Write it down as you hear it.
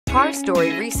Car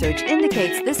Story research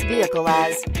indicates this vehicle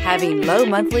as having low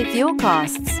monthly fuel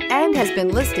costs and has been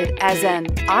listed as an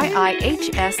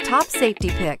IIHS top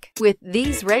safety pick. With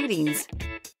these ratings,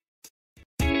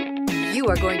 you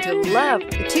are going to love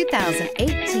the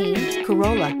 2018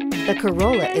 Corolla. The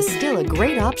Corolla is still a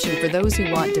great option for those who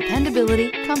want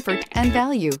dependability, comfort, and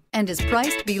value, and is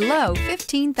priced below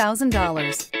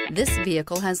 $15,000. This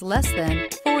vehicle has less than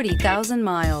 40,000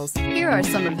 miles. Here are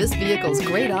some of this vehicle's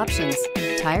great options: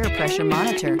 tire pressure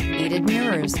monitor, heated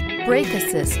mirrors, brake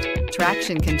assist,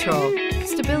 traction control,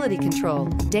 stability control,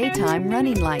 daytime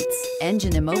running lights,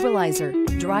 engine immobilizer,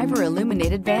 driver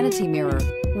illuminated vanity mirror,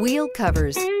 wheel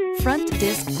covers, front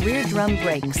disc rear drum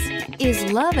brakes.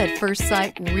 Is love at first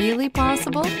sight really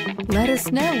possible? Let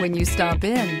us know when you stop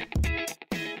in.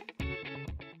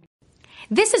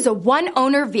 This is a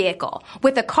one-owner vehicle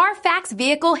with a CARFAX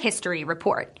Vehicle History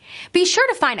Report. Be sure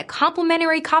to find a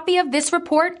complimentary copy of this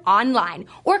report online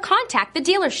or contact the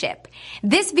dealership.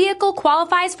 This vehicle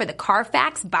qualifies for the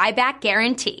CARFAX Buyback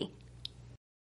Guarantee.